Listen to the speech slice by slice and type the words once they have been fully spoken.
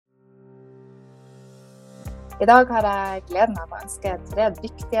I dag har jeg gleden av å ønske 3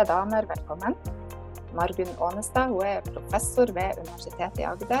 dyktige damer velkommen. Margunn Aanestad, hun er professor ved Universitetet i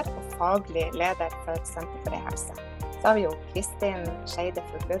Agder og faglig leder for Senter for e-helse. Så har vi jo Kristin Skeide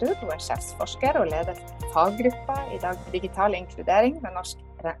Fuglerud, hun er sjefsforsker og leder faggruppa i dag for digital inkludering ved Norsk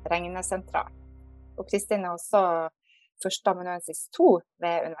regnesentral. Og Kristin er også førsteamanuensis 2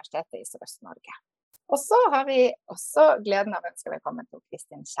 ved Universitetet i Sørøst-Norge. Og så har vi også gleden av å ønske velkommen til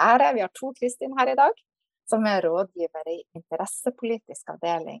Kristin Kjære. Vi har 2 Kristin her i dag, som er rådgiver i interessepolitisk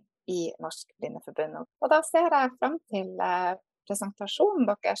avdeling i Norsk Blindeforbund. Og da ser jeg frem til presentasjonen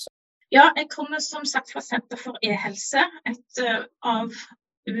deres. Ja, jeg kommer som sagt fra Senter for e-helse, et av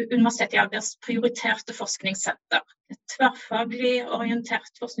Universitetet i Agders prioriterte forskningssenter. Et tverrfaglig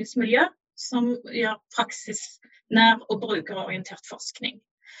orientert forskningsmiljø som gjør praksisnær og brukerorientert forskning.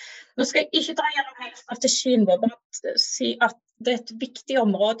 Nå skal jeg ikke dra gjennom hele strategien vår, bare si at det er et viktig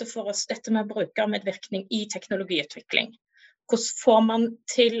område for oss, dette med brukermedvirkning i teknologiutvikling. Hvordan får man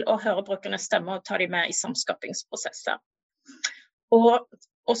til å høre brukernes stemme og ta dem med i samskapingsprosesser? Og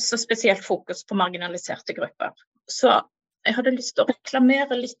også spesielt fokus på marginaliserte grupper. Så jeg hadde lyst til å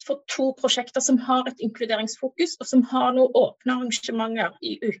reklamere litt for 2 prosjekter som har et inkluderingsfokus, og som har noen åpne arrangementer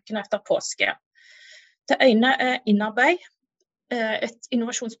i ukene etter påske. Det ene er Innarbeid, et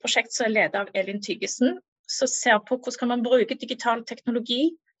innovasjonsprosjekt som er ledet av Elin Tygesen, som ser på hvordan kan man bruke digital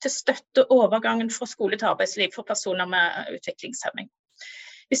teknologi til støtte overgangen fra skole til arbeidsliv for personer med utviklingshemming.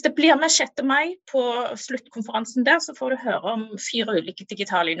 Hvis det blir med 6. mai på sluttkonferansen der, så får du høre om 4 ulike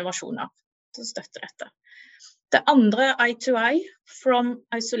digitale innovasjoner som støtter dette. Det andre er I2I, From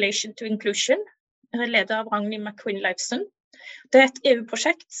Isolation to Inclusion, ledet av Ragnhild McQueen-Leifsen. Det er et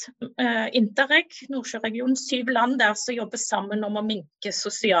EU-prosjekt, Interreg, Nordsjøregionen, 7 land der som jobber sammen om å minke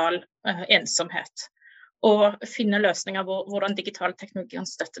sosial ensomhet og finne løsninger hvordan digital teknologi kan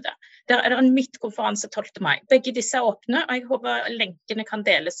støtte det. Der er det en midtkonferanse 12. mai. Begge disse er åpne, og jeg håper lenkene kan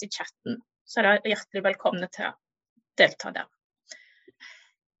deles i chatten, så er dere hjertelig velkomne til å delta der.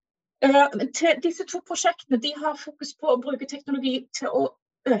 Disse 2 prosjektene de har fokus på å bruke teknologi til å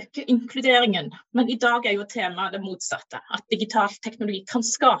øke inkluderingen, men i dag er jo temaet det motsatte, at digital teknologi kan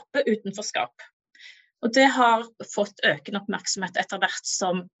skape utenforskap. Og det har fått økende oppmerksomhet etter hvert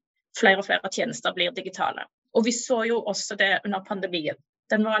som flere og flere tjenester blir digitale. Og vi så jo også det under pandemien.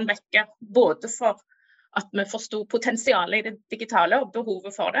 Den var en vekker både for at vi forstod potensialet i det digitale og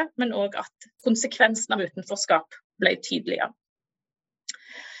behovet for det, men også at konsekvensen av utenforskap ble tydeligere.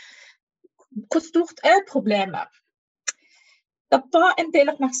 Hvor stort er problemet? Det var en del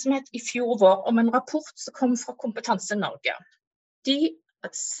oppmerksomhet i fjor vår om en rapport som kom fra Kompetanse Norge. De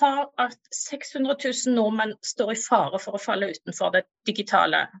sa at 600 000 nordmenn står i fare for å falle utenfor det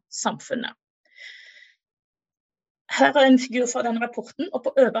digitale samfunnet. Her er en figur fra den rapporten, og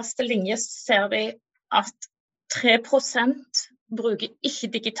på øverste linje ser vi at 3% bruker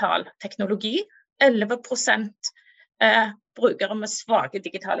ikke digital teknologi, 11% er brukere med svake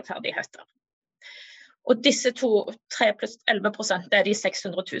digitale ferdigheter. Og disse 3 pluss 11% er de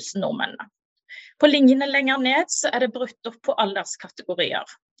 600 000 nordmennene. På linjene lenger ned så er det brutt opp på alderskategorier.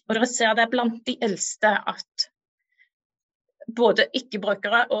 Og dere ser det blant de eldste at både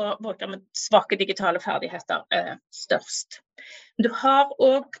ikke-brukere og brukere med svake digitale ferdigheter er størst. Du har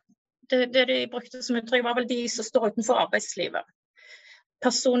også, det de brukte som uttrykk var vel de som står utenfor arbeidslivet.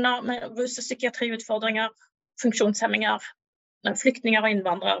 Personer med rus- og psykiatriutfordringer, funksjonshemminger, flyktninger og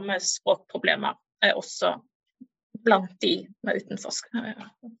innvandrere med språkproblemer er også blant de med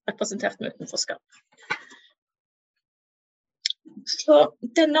representert med utenforskap. Så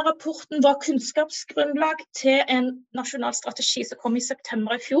denne rapporten var kunnskapsgrunnlag til en nasjonal strategi som kom i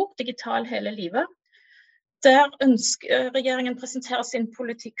september i fjor, Digital hele livet. Der ønsker regjeringen presentere sin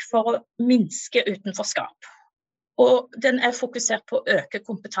politikk for å minske utenforskap. Og den er fokusert på å øke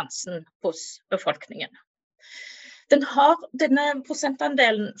kompetansen hos befolkningen. Denne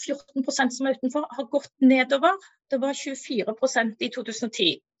prosentandelen, 14% som er utenfor, har gått nedover. Det var 24% i 2010,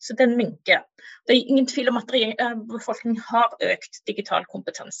 så den minker. Det er ingen tvil om at befolkningen har økt digital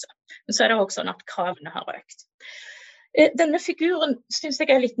kompetanse. Men så er det også sånn at kravene har økt. Denne figuren synes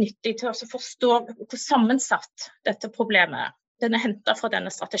jeg er litt nyttig til å forstå hvor sammensatt dette problemet er. Den er hentet fra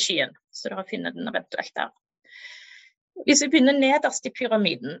denne strategien, så dere finner den eventuelt der. Hvis vi begynner nederst i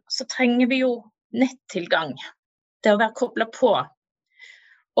pyramiden, så trenger vi jo nettilgang. Det å være koblet på.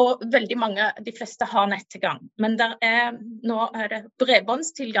 Og veldig mange, de fleste har nettilgang. Men nå er det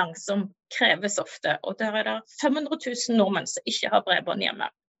bredbåndstilgang som kreves ofte, og der er det 500 000 nordmenn som ikke har bredbånd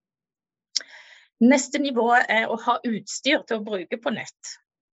hjemme. Neste nivå er å ha utstyr til å bruke på nett.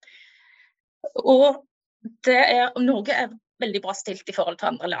 Og Norge er veldig bra stilt i forhold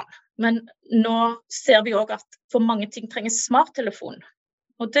til andre land. Men nå ser vi også at for mange ting trenger smarttelefon.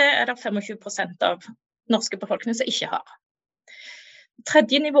 Og det det 25% av norske befolkning som ikke har.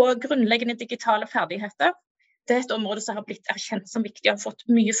 Tredje nivå, grunnleggende digitale ferdigheter. Det et område som har blitt erkjent som viktig og har fått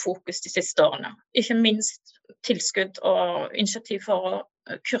mye fokus de siste årene. Ikke minst tilskudd og initiativ for å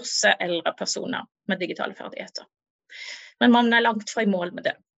kurse eldre personer med digitale ferdigheter. Men man langt fra i mål med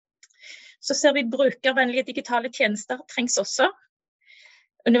det. Så ser vi brukervennlige digitale tjenester trengs også.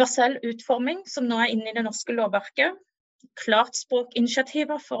 Universell utforming, som nå inne i det norske lovverket. Klart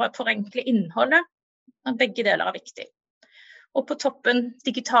språkinitiativer for å forenkle innholdet. Begge deler viktig. Og på toppen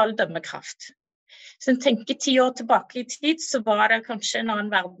digital dømmekraft. Så jeg tenker 10 år tilbake i tid, så var det kanskje en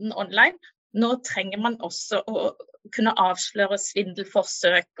annen verden online. Nå trenger man også å kunne avsløre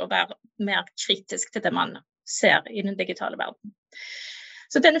svindelforsøk og være mer kritisk til det man ser i den digitale verden.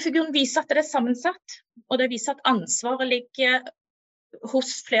 Så denne figuren viser at det sammensatt, og det viser at ansvaret ligger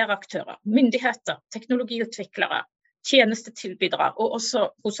hos flere aktører. Myndigheter, teknologiutviklere, tjenestetilbydere, og også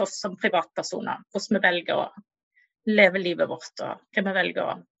hos oss som privatpersoner, hvordan vi velger å leve livet vårt, og hva vi velger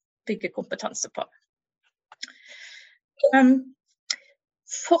å bygge kompetanse på.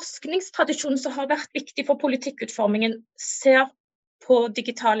 Forskningstradisjonen som har vært viktig for politikkutformingen ser på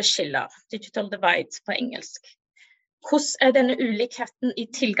digitale skiller, digital divide på engelsk. Hvordan denne ulikheten i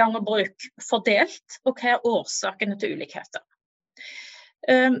tilgang og bruk fordelt, og hva årsakene til ulikheter?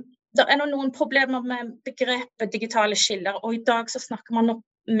 Det noen problemer med begrepet digitale skiller, og i dag så snakker man nok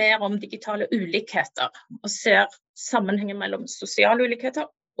mer om digitale ulikheter, og ser sammenhengen mellom sosiale ulikheter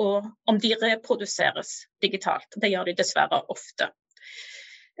og om de reproduseres digitalt. Det gjør de dessverre ofte.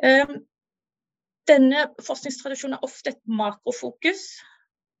 Denne forskningstradisjonen har ofte et makrofokus,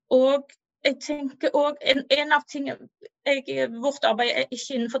 og jeg tenker også, en av tingene, vårt arbeid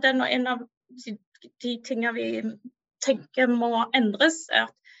ikke innenfor den, og en av de tingene vi tenker må endres,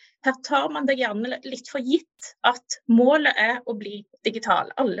 at her tar man det gjerne litt for gitt at målet å bli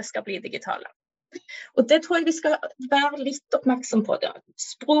digital. Alle skal bli digitale. Og det tror jeg vi skal være litt oppmerksom på det.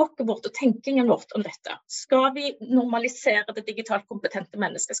 Språket vårt og tenkingen vårt om dette. Skal vi normalisere det digitalt kompetente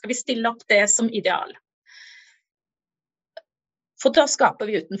mennesket? Skal vi stille opp det som ideal? For da skaper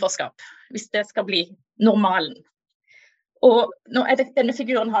vi utenforskap, hvis det skal bli normalen. Og nå denne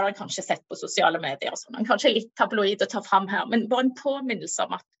figuren har jeg kanskje sett på sosiale medier, og sånn. Den kanskje litt tabloid å ta frem her, men bare en påminnelse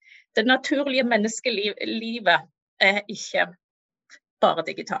om at det naturlige menneskelivet ikke bare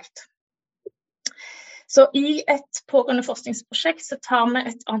digitalt. Så i et pågående forskningsprosjekt så tar vi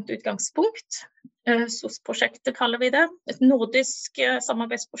et annet utgangspunkt. SOS-prosjektet kaller vi det. Et nordisk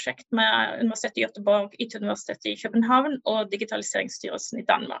samarbeidsprosjekt med Universitetet i Göteborg, IT-universitetet i København og Digitaliseringsstyrelsen i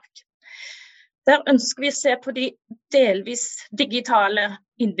Danmark. Der ønsker vi å se på de delvis digitale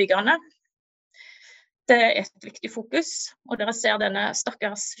innbyggerne. Det et viktig fokus, og dere ser denne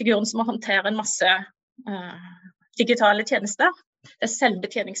stakkars figuren som må håndtere en masse digitale tjenester. Det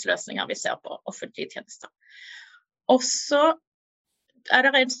selvbetjeningsløsninger vi ser på offentlige tjenester. Og så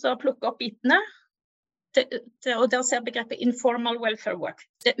det en som plukker opp bitene, og der ser begrepet informal welfare work.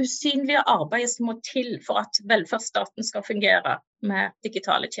 Det usynlige arbeidet som må til for at velferdsstaten skal fungere med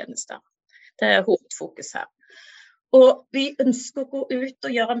digitale tjenester. Det hovedfokus her. Og vi ønsker å gå ut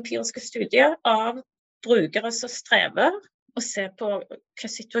og gjøre empiriske studier av brukere som strever, og se på hvilke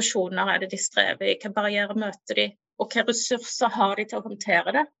situasjoner det de strever i, hvilke barrierer møter de, og hvilke ressurser har de til å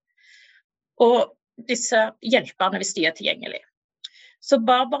håndtere det, og disse hjelperne hvis de tilgjengelige. Så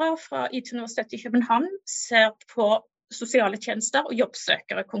Barbara fra IT-universitetet i København ser på sosiale tjenester og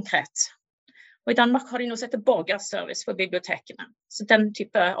jobbsøkere konkret. Og i Danmark har de noe som heter borgerservice for bibliotekene. Så den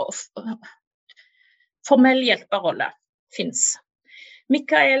type formell hjelperrolle finnes.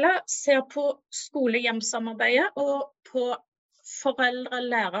 Michaela ser på skole-hjem-samarbeidet og på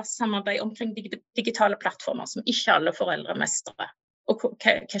foreldre-lærer-samarbeid omkring digitale plattformer som ikke alle foreldre mestrer. Og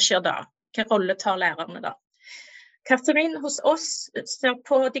hva skjer da? Hva rolle tar lærerne da? Catherine hos oss ser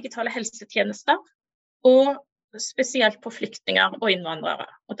på digitale helsetjenester, og spesielt på flyktninger og innvandrere,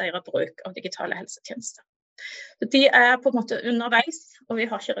 og deres bruk av digitale helsetjenester. De på en måte underveis, og vi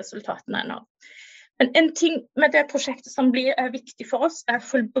har ikke resultatene ennå. Men en ting med det prosjektet som blir viktig for oss, å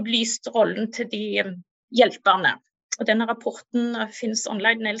få belyst rollen til de hjelperne. Og denne rapporten finnes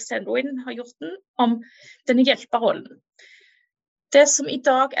online, Nels Edwin har gjort den, om denne hjelperrollen. Det som i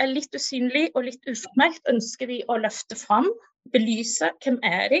dag litt usynlig og litt uformelt, ønsker vi å løfte fram, belyse hvem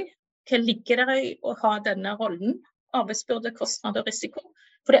de, hva ligger det i å ha denne rollen, arbeidsbyrde, kostnad og risiko.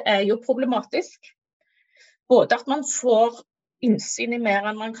 For det jo problematisk, både at man får innsyn i mer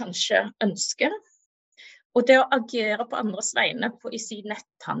enn man kanskje ønsker, og det å agere på andres vegne i sin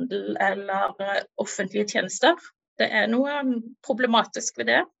netthandel eller offentlige tjenester, Det noe problematisk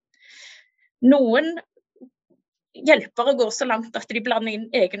ved det. Noen hjelpere går så langt at de blander inn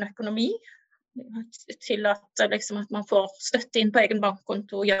egen økonomi, til at man får støtte inn på egen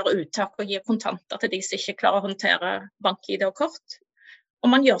bankkonto, gjøre uttak og gi kontanter til de som ikke klarer å håndtere bank-ID og kort. Og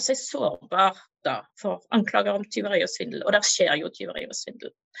man gjør seg sårbar da for anklager om tyveri og svindel, og der skjer jo tyveri og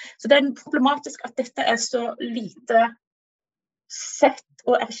svindel. Så det problematisk at dette så lite sett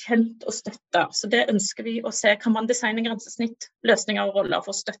og erkjent og støttet. Så det ønsker vi å se. Kan man designe grensesnitt, løsninger og roller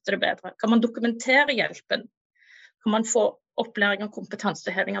for å støtte det bedre? Kan man dokumentere hjelpen? Kan man få opplæring og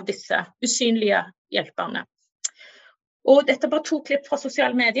kompetanseheving av disse usynlige hjelperne? Og dette bare 2 klipp fra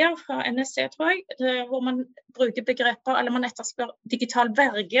sosiale medier, fra NSC, tror jeg, hvor man bruker begreper, eller man etterspør digital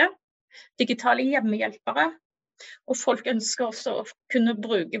verge, digitale hjemmehjelpere, og folk ønsker også å kunne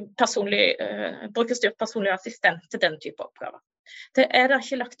bruke styrt personlig assistent til den type oppgaver. Det det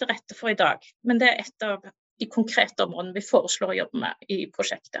ikke lagt til rette for i dag, men det et av de konkrete områdene vi foreslår å jobbe med i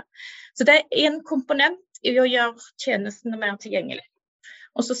prosjektet. Så det en komponent i å gjøre tjenestene mer tilgjengelig.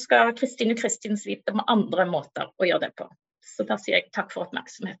 Og så skal Kristine Kristins vite om andre måter å gjøre det på. Så da sier jeg takk for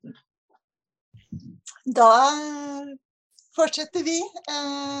oppmerksomheten. Da fortsetter vi.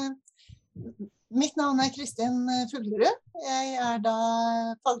 Mitt navn Kristin Fuglerud. Jeg da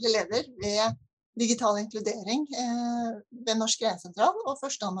faglig leder ved digital inkludering ved Norsk Greinsentral og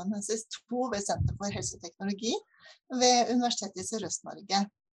førsteamanuensis 2 ved Senter for helseteknologi ved Universitetet i Sørøst-Norge.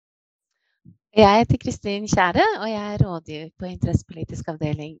 Jeg heter Kristin Kjære, og jeg rådgiver på interessepolitisk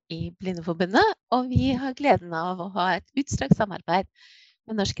avdeling i Blindeforbundet, og vi har gleden av å ha et utstrakt samarbeid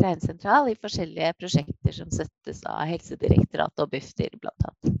med Norsk Greinsentral i forskjellige prosjekter som støttes av Helsedirektoratet og Bufdir blant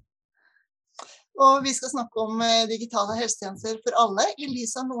annet. Og vi skal snakke om digitale helsetjenester for alle i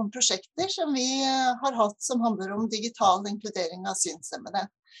lys av noen prosjekter som vi har hatt som handler om digital inkludering av synshemmede.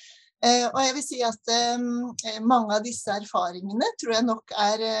 Og jeg vil si at mange av disse erfaringene tror jeg nok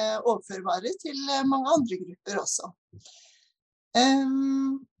overførbare til mange andre grupper også.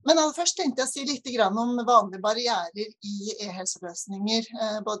 Men aller først tenkte jeg å si litt om vanlige barrierer i e-helseløsninger,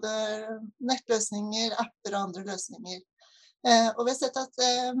 både nettløsninger, apper og andre løsninger. Og vi har sett at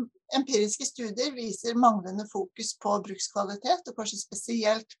empiriske studier viser manglende fokus på brukskvalitet, og kanskje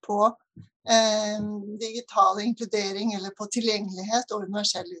spesielt på digital inkludering eller på tilgjengelighet og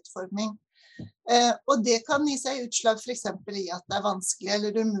universell utforming. Og det kan gi seg utslag for eksempel i at det vanskelig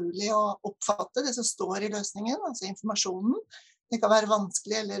eller umulig å oppfatte det som står i løsningen, altså informasjonen. Det kan være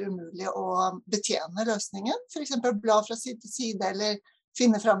vanskelig eller umulig å betjene løsningen, for eksempel bla fra side til side eller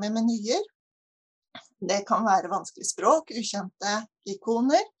finne fram i menyer. Det kan være vanskelig språk, ukjente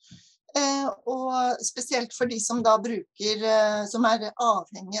ikoner, og spesielt for de som da som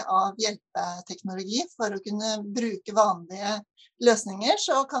avhengig av hjelpeteknologi for å kunne bruke vanlige løsninger,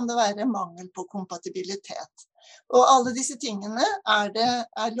 så kan det være mangel på kompatibilitet. Og alle disse tingene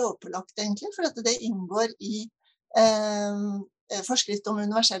lovpålagt egentlig, for at det inngår i forskrift om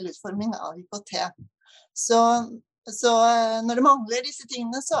universell utforming av IKT. Så når det mangler disse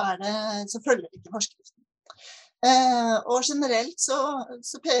tingene, så følger det ikke forskriften. Og generelt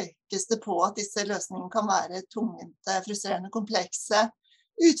så pekes det på at disse løsningene kan være tungvinte, frustrerende, komplekse,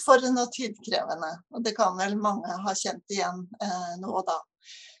 utfordrende og tidkrevende. Og det kan vel mange ha kjent igjen nå og da.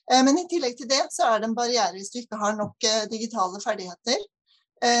 Men i tillegg til det så det en barriere hvis du ikke har nok digitale ferdigheter.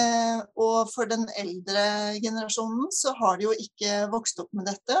 Og for den eldre generasjonen så har de jo ikke vokst opp med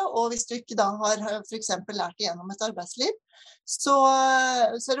dette, og hvis du ikke da har for eksempel lært det gjennom et arbeidsliv, så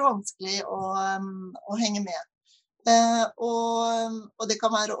det vanskelig å henge med. Og det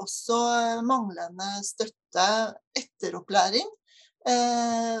kan være også manglende støtte etter opplæring.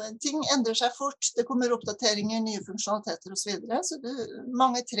 Ting endrer seg fort, det kommer oppdateringer, nye funksjonaliteter og så videre, så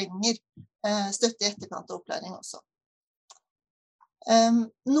mange trenger støtte i etterkant av opplæring også.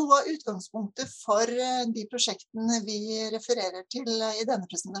 Noe av utgangspunktet for de prosjektene vi refererer til i denne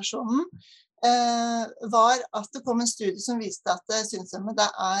presentasjonen var at det kom en studie som viste at synshemmede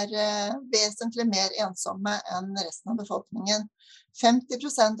vesentlig mer ensomme enn resten av befolkningen.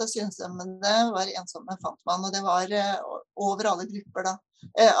 50% av synshemmede var ensomme, fant man, og det var over alle grupper da,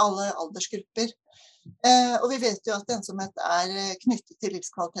 alle aldersgrupper. Og vi vet jo at ensomhet knyttet til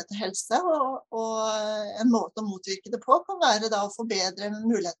livskvalitet og helse, og en måte å motvirke det på kan være da å forbedre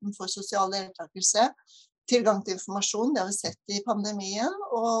muligheten for sosial deltakelse, tilgang til informasjon, det har vi sett i pandemien,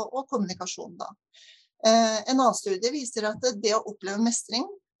 og kommunikasjon da. En annen studie viser at det å oppleve mestring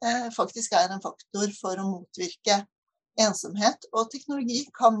faktisk en faktor for å motvirke ensomhet, og teknologi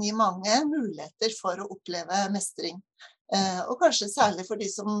kan gi mange muligheter for å oppleve mestring. Og kanskje særlig for de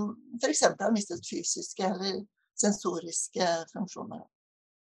som for eksempel har mistet fysiske eller sensoriske funksjoner.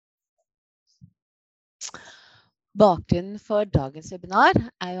 Bakgrunnen for dagens webinar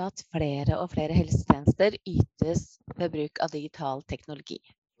jo at flere og flere helsetjenester ytes ved bruk av digital teknologi,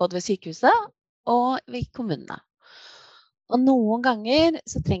 både ved sykehuset og ved kommunene. Og noen ganger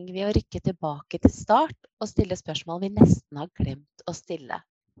så trenger vi å rykke tilbake til start og stille spørsmål vi nesten har glemt å stille.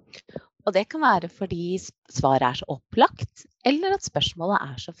 Og det kan være fordi svaret så opplagt, eller at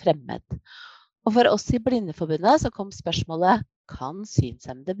spørsmålet så fremmed. Og for oss i Blindeforbundet så kom spørsmålet, kan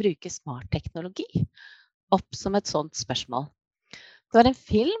synshemmede bruke smart teknologi? Opp som et sånt spørsmål. Det var en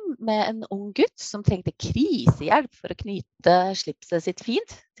film med en ung gutt som trengte krisehjelp for å knyte slipset sitt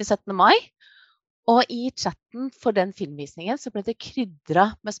fint til 17. mai. Og i chatten for den filmvisningen så ble det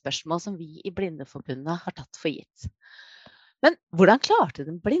krydret med spørsmål som vi i Blindeforbundet har tatt for gitt. Men hvordan klarte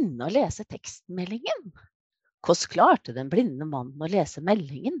den blinde å lese tekstmeldingen? Hvordan klarte den blinde mannen å lese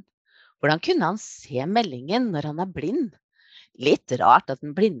meldingen? Hvordan kunne han se meldingen når han blind? Litt rart at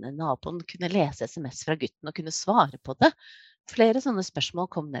den blinde naboen kunne lese SMS fra gutten og kunne svare på det. Flere sånne spørsmål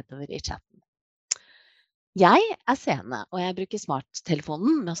kom nedover i chatten. Jeg seende, og jeg bruker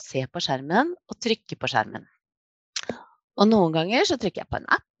smarttelefonen med å se på skjermen og trykke på skjermen. Og noen ganger så trykker jeg på en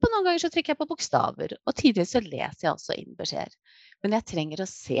app, og noen ganger så trykker jeg på bokstaver, og tidligere så leser jeg også inn beskjeder. Men jeg trenger å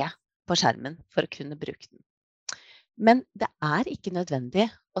se på skjermen for å kunne bruke den. Men det ikke nødvendig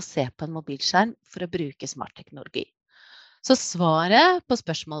å se på en mobilskjerm for å bruke smartteknologi. Så svaret på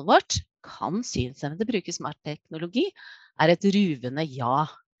spørsmålet vårt, kan synshemmede bruke smartteknologi, et ruvende ja.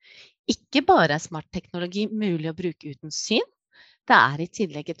 Ikke bare smartteknologi mulig å bruke uten syn, det i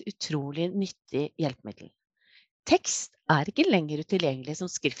tillegg et utrolig nyttig hjelpemiddel. Tekst ikke lenger utilgjengelig som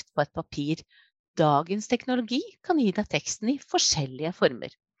skrift på et papir. Dagens teknologi kan gi deg teksten i forskjellige former.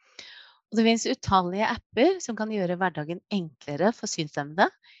 Og det finnes utallige apper som kan gjøre hverdagen enklere for synshemmede,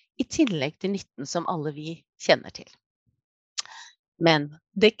 i tillegg til nytten som alle vi kjenner til. Men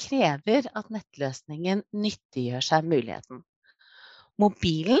det krever at nettløsningen nyttiggjør seg muligheten.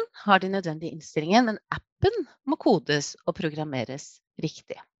 Mobilen har de nødvendige innstillingene, men appen må kodes og programmeres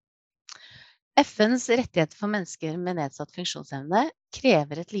riktig. FNs rettigheter for mennesker med nedsatt funksjonsevne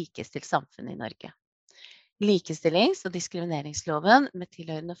krever et likestilt samfunn i Norge. Likestillings- og diskrimineringsloven med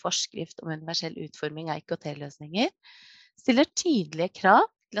tilhørende forskrift om universell utforming av IKT-løsninger stiller tydelige krav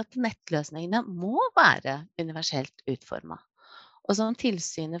til at nettløsningene må være universelt utformet. Og som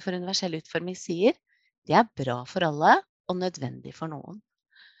tilsynet for universell utforming sier, det bra for alle og nødvendig for noen.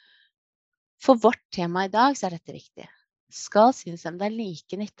 For vårt tema i dag så dette viktig. Skal synshemmede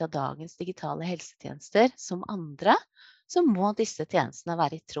like nytte av dagens digitale helsetjenester som andre, så må disse tjenestene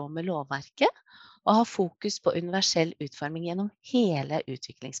være i tråd med lovverket og ha fokus på universell utforming gjennom hele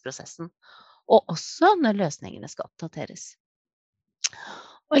utviklingsprosessen, og også når løsningene skal oppdateres.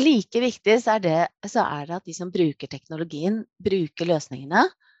 Og like viktig så det at de som bruker teknologien, bruker løsningene,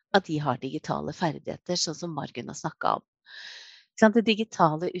 at de har digitale ferdigheter, sånn som Margunn har snakket om. Det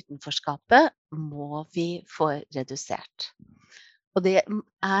digitale utenforskapet må vi få redusert. Og det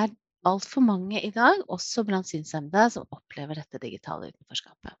alt for mange i dag, også blant synshemmede, som opplever dette digitale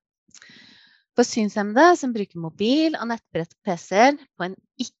utenforskapet. For synshemmede som bruker mobil og nettbrett og PC-er på en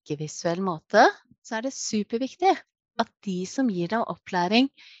ikke-visuell måte, så det superviktig at de som gir dem opplæring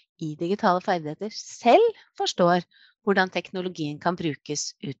i digitale ferdigheter selv forstår hvordan teknologien kan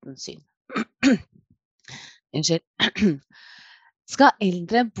brukes uten syn. Unnskyld. Skal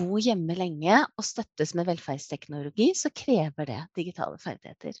eldre bo hjemme lenge og støttes med velferdsteknologi, så krever det digitale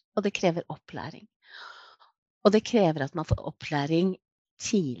ferdigheter, og det krever opplæring. Og det krever at man får opplæring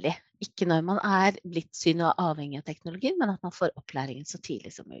tidlig, ikke når man blitt syn og avhengig av teknologien, men at man får opplæringen så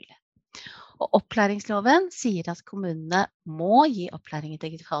tidlig som mulig. Og opplæringsloven sier at kommunene må gi opplæring i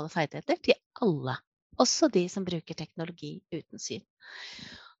digitale ferdigheter til alle, også de som bruker teknologi uten syn.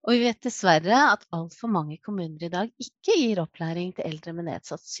 Og vi vet dessverre at alt for mange kommuner i dag ikke gir opplæring til eldre med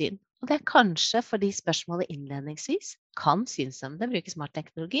nedsatt syn. Og det kanskje fordi spørsmålet innledningsvis, kan synshemmede bruke smart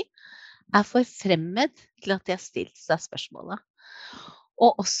teknologi, for fremmed til at de har stilt seg spørsmålet.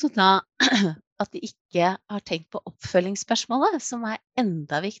 Og også da at de ikke har tenkt på oppfølgingsspørsmålet, som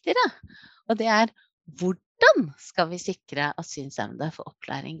enda viktigere. Og det hvordan skal vi sikre at synshemmede får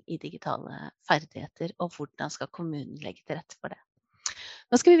opplæring i digitale ferdigheter, og hvordan skal kommunen legge til rette for det?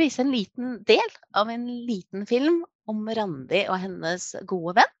 Nå skal vi vise en liten del av en liten film om Randi og hennes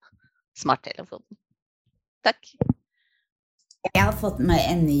gode venn, smarttelefonen. Takk. Jeg har fått meg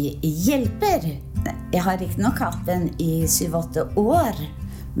en ny hjelper. Jeg har ikke nok hatt den i 7-8 år,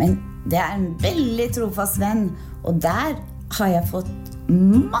 men det en veldig trofast venn, og der har jeg fått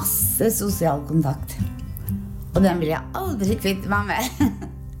masse sosial kontakt. Og den vil jeg aldri kvitte meg med.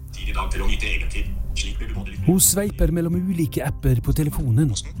 Tid i dag til å nyte egen tid. Slik blir du både lykkelig. Hun sveiper mellom ulike apper på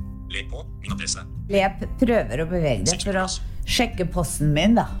telefonen. Legg på din adresse. Jeg prøver å bevege det for å sjekke posten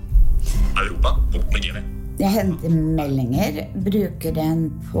min da. Europa.mgv. Jeg henter meldinger, bruker den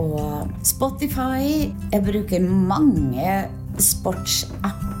på Spotify. Jeg bruker mange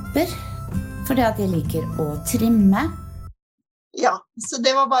sportsapper, fordi at jeg liker å trimme. Ja, så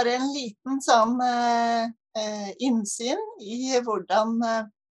det var bare en liten sånn innsyn i hvordan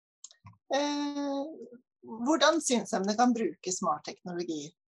synshemmede kan bruke smart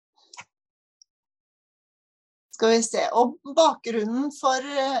teknologi. Skal vi se, og bakgrunnen for,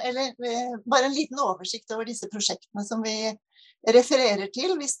 eller bare en liten oversikt over disse prosjektene som vi refererer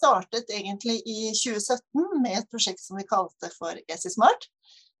til. Vi startet egentlig i 2017 med et prosjekt som vi kalte for EasySmart.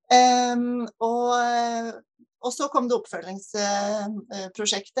 Og så kom det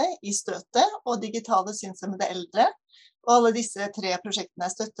oppfølgingsprosjektet i Støtet og digitale synshemmede eldre. Og alle disse 3 prosjektene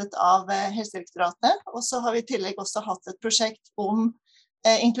er støttet av Helsedirektoratet. Og så har vi i tillegg også hatt et prosjekt om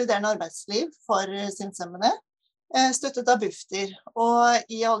inkluderende arbeidsliv for synshemmede, støttet av Bufdir. Og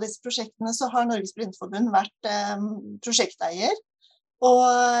i alle disse prosjektene så har Norges Blindeforbund vært prosjekteier. Og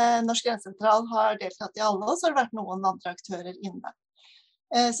Norsk Grensesentral har deltatt i alle, og så har det vært noen andre aktører inne.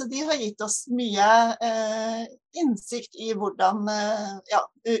 Så de har gitt oss mye innsikt i hvordan,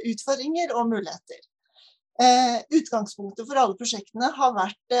 utfordringer og muligheter. Utgangspunktet for alle prosjektene har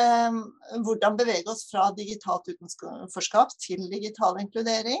vært hvordan bevege oss fra digitalt utenforskap til digital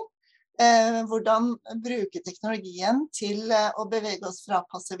inkludering. Hvordan bruke teknologien til å bevege oss fra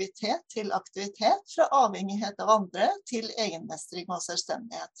passivitet til aktivitet, fra avhengighet av andre til egenmestring og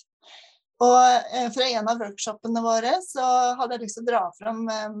selvstendighet. Og fra en av workshopene våre så hadde jeg lyst til å dra frem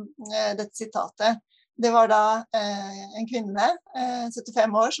dette sitatet. Det var da en kvinne,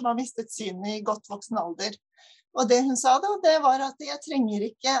 75 år, som har mistet synet i godt voksen alder. Og det hun sa da, det var at jeg trenger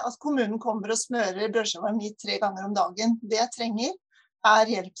ikke at kommunen kommer og smører brødskiva mi 3 ganger om dagen. Det jeg trenger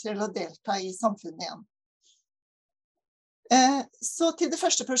hjelp til å delta i samfunnet igjen. Så til det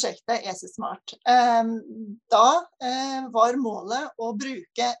første prosjektet, EasySmart. Da var målet å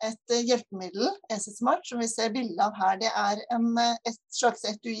bruke et hjelpemiddel, EasySmart, som vi ser bildet av her. Det er et slags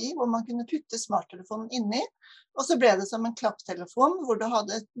etui hvor man kunne putte smarttelefonen inni, og så ble det som en klapptelefon hvor du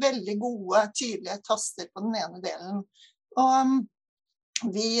hadde veldig gode, tydelige taster på den ene delen. Og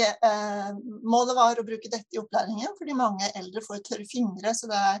målet var å bruke dette i opplæringen, fordi mange eldre får tørre fingre, så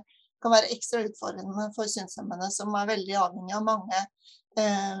det kan være ekstra utfordrende for synshemmede som er veldig avhengig av mange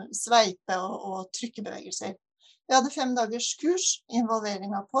sveipe- og trykkebevegelser. Vi hadde 5 dagers kurs,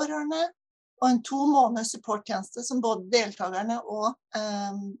 involvering av pårørende, og en 2 måneders supporttjeneste som både deltakerne og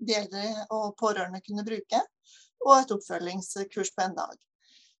de eldre og pårørende kunne bruke, og et oppfølgingskurs på en dag.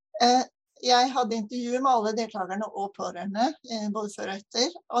 Jeg hadde intervjuet med alle deltakerne og pårørende, både før og etter,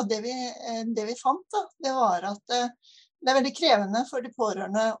 og det vi fant da, det var at det er veldig krevende for de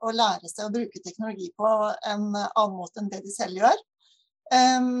pårørende å lære seg å bruke teknologi på en annen måte enn det de selv gjør.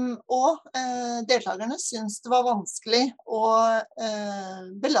 Og deltakerne syntes det var vanskelig å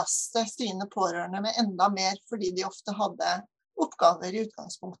belaste sine pårørende med enda mer, fordi de ofte hadde oppgaver i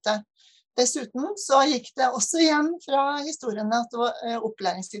utgangspunktet. Dessuten så gikk det også igjen fra historiene at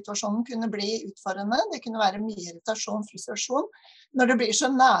opplæringssituasjonen kunne bli utfordrende. Det kunne være mye irritasjon, frustrasjon, når det blir så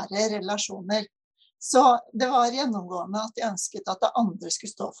nære relasjoner. Så det var gjennomgående at de ønsket at det andre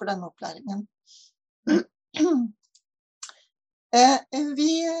skulle stå for denne opplæringen.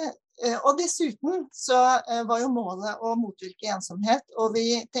 Og dessuten så var jo målet å motvirke ensomhet, og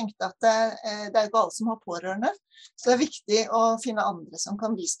vi tenkte at det er ikke alle som har pårørende, så det er viktig å finne andre som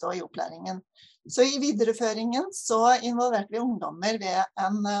kan bistå i opplæringen. Så i videreføringen så involverte vi ungdommer ved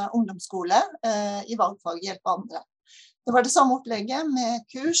en ungdomsskole i valgfag hjelpe andre. Det var det samme opplegget med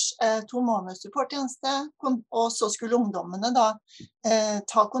kurs, 2 måneders supporttjeneste, og så skulle ungdommene da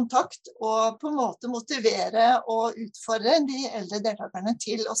ta kontakt og på en måte motivere og utfordre de eldre deltakerne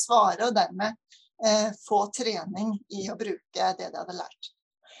til å svare og dermed få trening i å bruke det de hadde lært.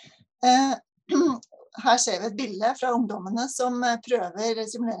 Her ser vi et bilde fra ungdommene som prøver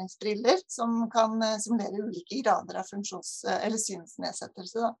simuleringsbriller som kan simulere ulike grader av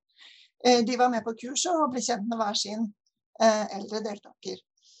synsnedsettelse. De var med på kurset og ble kjent med hver sin eldre deltaker.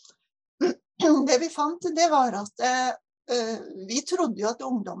 Det vi fant, det var at vi trodde jo at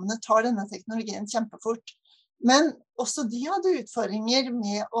ungdommene tar denne teknologien kjempefort, men også de hadde utfordringer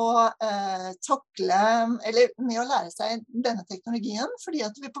med å takle, eller med å lære seg denne teknologien, fordi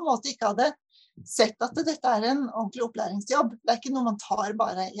at vi på en måte ikke hadde sett at dette er en ordentlig opplæringsjobb. Det er ikke noe man tar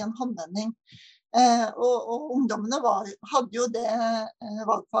bare i en håndvending. Og ungdommene hadde jo det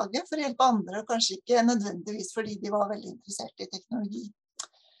valgfaget for å hjelpe andre, og kanskje ikke nødvendigvis fordi de var veldig interessert i teknologi.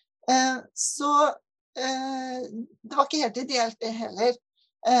 Så det var ikke helt ideelt det heller.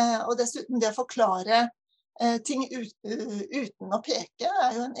 Og dessuten det å forklare ting uten å peke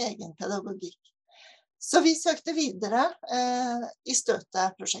jo en egen pedagogikk. Så vi søkte videre i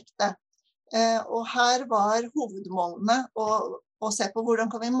Støtet-prosjektet. Og her var hovedmålene å se på hvordan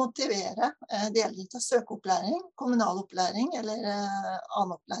kan vi motivere de eldre til å søke opplæring, kommunal opplæring eller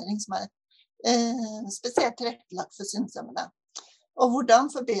annen opplæring som spesielt tilrettelagt for synshemmede. Og hvordan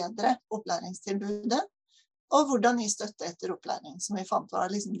forbedre opplæringstilbudet, og hvordan gi støtte etter opplæring, som vi fant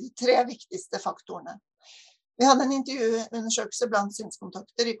var liksom de 3 viktigste faktorene. Vi hadde en intervjuundersøkelse blant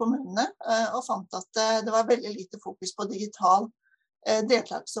synskontakter i kommunene, og fant at det var veldig lite fokus på digital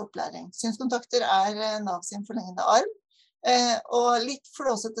deltakelse og opplæring. Synskontakter NAV sin forlengende arm, og litt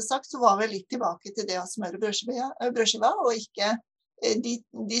flåsete sagt så var vi litt tilbake til det å smøre brødskiva, og ikke,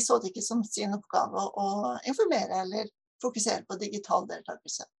 de så det ikke som sin oppgave å informere eller fokusere på digital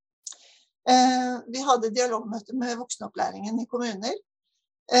deltakelse. Vi hadde dialogmøter med voksenopplæringen i kommuner,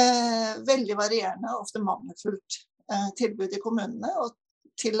 veldig varierende, ofte mangelfullt tilbud i kommunene, og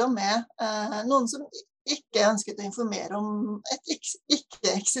til og med noen som ikke ønsket å informere om et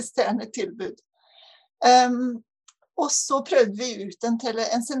ikke-eksisterende tilbud. Og så prøvde vi ut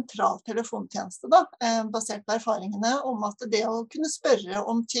en sentral telefontjeneste da, basert på erfaringene om at det å kunne spørre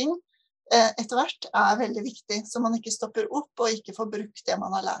om ting etter hvert veldig viktig, så man ikke stopper opp og ikke får brukt det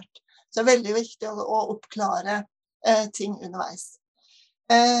man har lært. Så det veldig viktig å oppklare ting underveis.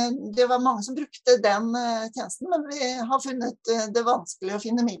 Det var mange som brukte den tjenesten, men vi har funnet det vanskelig å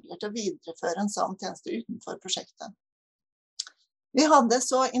finne midler til å videreføre en sånn tjeneste utenfor prosjektet. Vi hadde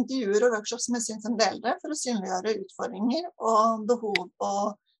så intervjuer og workshops med synshemmede eldre for å synliggjøre utfordringer og behov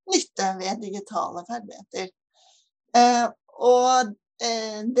og nytte ved digitale ferdigheter. Og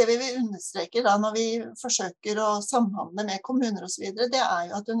det vi vil understreke da når vi forsøker å samhandle med kommuner og så videre, det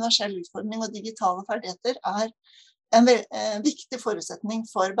jo at universell utforming og digitale ferdigheter en viktig forutsetning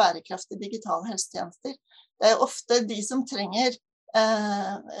for bærekraftige digitale helsetjenester. Det ofte de som trenger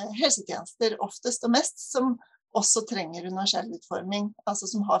helsetjenester oftest og mest, som også trenger universell utforming, altså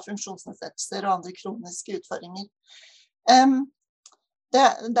som har funksjonsnedsettelser og andre kroniske utfordringer.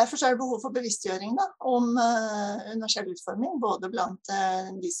 Derfor det behov for bevisstgjøring da, om universell utforming, både blant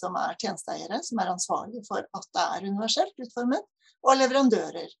de som tjenesteeiere, som ansvarlige for at det universelt utformet, og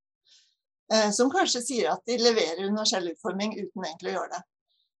leverandører, som kanskje sier at de leverer universell utforming uten egentlig å gjøre det.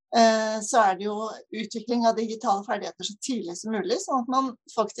 Så det jo utvikling av digitale ferdigheter så tidlig som mulig, sånn at man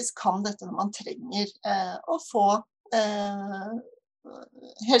faktisk kan dette når man trenger å få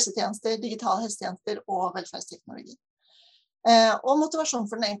helsetjenester, digitale helsetjenester og velferdsteknologi. Og motivasjon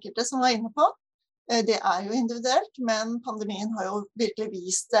for den enkelte som var inne på, det jo individuelt, men pandemien har jo virkelig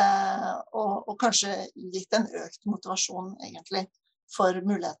vist og kanskje gitt en økt motivasjon egentlig for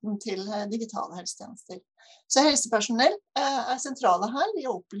muligheten til digitale helsetjenester. Så helsepersonell sentrale her i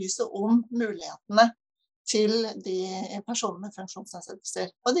å opplyse om mulighetene til de personene med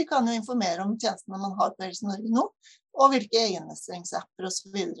funksjonsnedsettelser. Og de kan jo informere om tjenestene man har på Helse Norge nå, og hvilke egenmestringsapper og så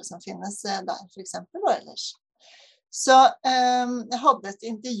videre som finnes der, for eksempel, og ellers. Så jeg hadde et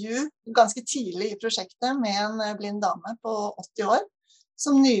intervju ganske tidlig i prosjektet med en blind dame på 80 år,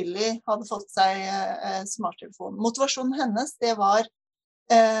 som nylig hadde fått seg smarttelefon. Motivasjonen hennes, det var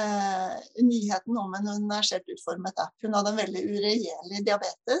nyheten om en universelt utformet app. Hun hadde en veldig uregjerlig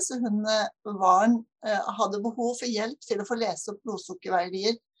diabetes, og hun hadde behov for hjelp til å få lese opp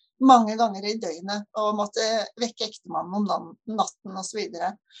blodsukkerverdier mange ganger i døgnet, og måtte vekke ektemannen om natten og så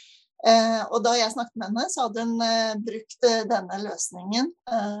videre. Og da jeg snakket med henne, så hadde hun brukt denne løsningen,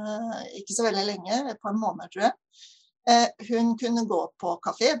 ikke så veldig lenge, et par måneder tror jeg. Hun kunne gå på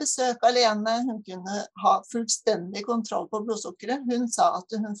kafébesøk alene, hun kunne ha fullstendig kontroll på blodsukkeret. Hun sa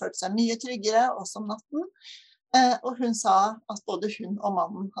at hun følte seg mye tryggere også om natten, og hun sa at både hun og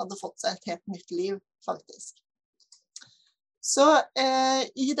mannen hadde fått seg et helt nytt liv, faktisk. Så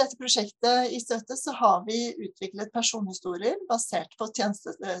i dette prosjektet i Støtet så har vi utviklet personhistorier basert på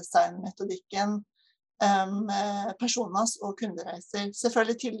tjenestedesignmetodikken personas og kundereiser.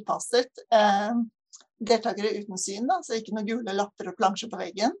 Selvfølgelig tilpasset deltakere uten syn, da, så ikke noen gule lapper og plansjer på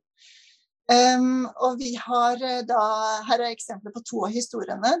veggen. Og vi har da, her eksempler på 2 av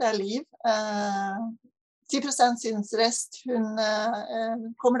historiene, det Liv. 10% synsrest, hun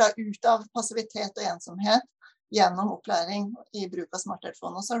kommer da ut av passivitet og ensomhet gjennom opplæring i bruk av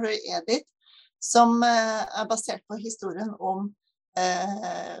smarttelefon. Og så har du Edith, som basert på historien om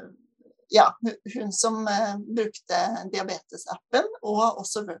hun som brukte diabetesappen og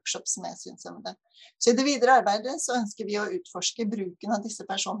også workshops med synshemmede. Så i det videre arbeidet så ønsker vi å utforske bruken av disse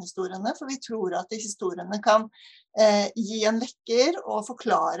personhistoriene, for vi tror at de historiene kan gi en vekker og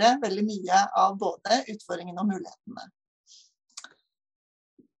forklare veldig mye av både utfordringene og mulighetene.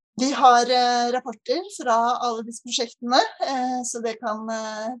 Vi har rapporter fra alle disse prosjektene, så det kan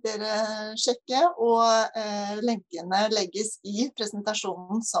dere sjekke, og lenkene legges i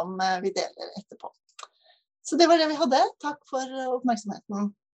presentasjonen som vi deler etterpå. Så det var det vi hadde. Takk for oppmerksomheten.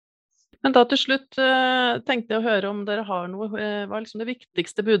 Men da til slutt tenkte jeg å høre om dere har noe, hva er liksom det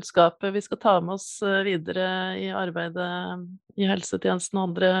viktigste budskapet vi skal ta med oss videre i arbeidet i helsetjenesten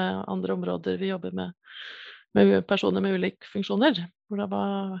og andre områder vi jobber med personer med ulike funksjoner.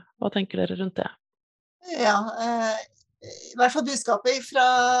 Hva tenker dere rundt det? Ja, i hvert fall budskapet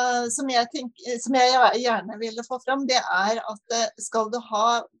som jeg gjerne ville få fram, det at skal du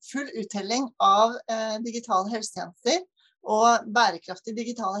ha full uttelling av digitale helsetjenester og bærekraftige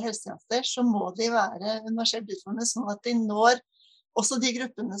digitale helsetjenester, så må de være universelt utformet sånn at de når også de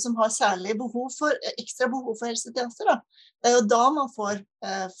gruppene som har særlig ekstra behov for helsetjenester. Da. Det jo da man får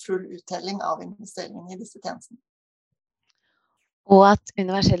full uttelling av investeringen i disse tjenestene. Og at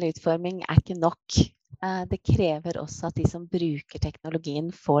universell utforming ikke nok. Det krever også at de som bruker teknologien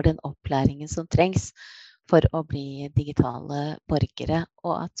får den opplæringen som trengs for å bli digitale borgere.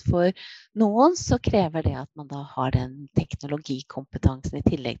 Og at for noen så krever det at man da har den teknologikompetansen i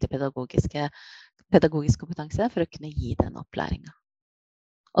tillegg til pedagogisk kompetanse for å kunne gi den opplæringen.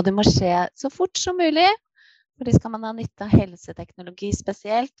 Og det må skje så fort som mulig, fordi skal man ha nytte av helseteknologi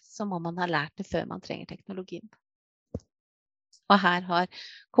spesielt, så må man ha lært det før man trenger teknologien. Og her har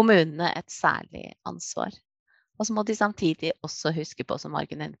kommunene et særlig ansvar. Og så må de samtidig også huske på, som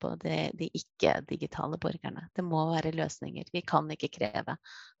argument på, de ikke-digitale borgerne. Det må være løsninger. Vi kan ikke kreve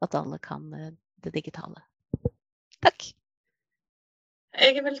at alle kan det digitale. Takk.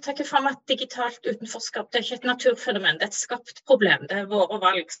 Jeg vil trekke frem at digitalt utenforskap det ikke et naturfenomen, det et skapt problem. Det våre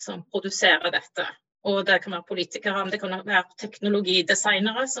valg som produserer dette. Og det kan være politikere, det kan være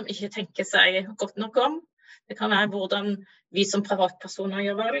teknologidesignere som ikke tenker seg godt nok om. Det kan være hvordan vi som privatpersoner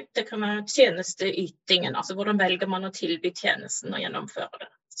gjør valg. Det kan være tjenesteytingen, altså hvordan velger man å tilby tjenesten og gjennomføre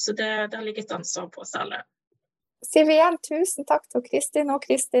det. Så det ligger et ansvar på oss alle. Sier vi igjen tusen takk til Kristin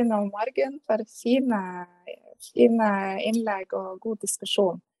og Margunn for fine innlegg og god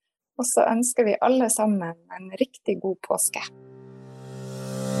diskusjon. Og så ønsker vi alle sammen en riktig god påske.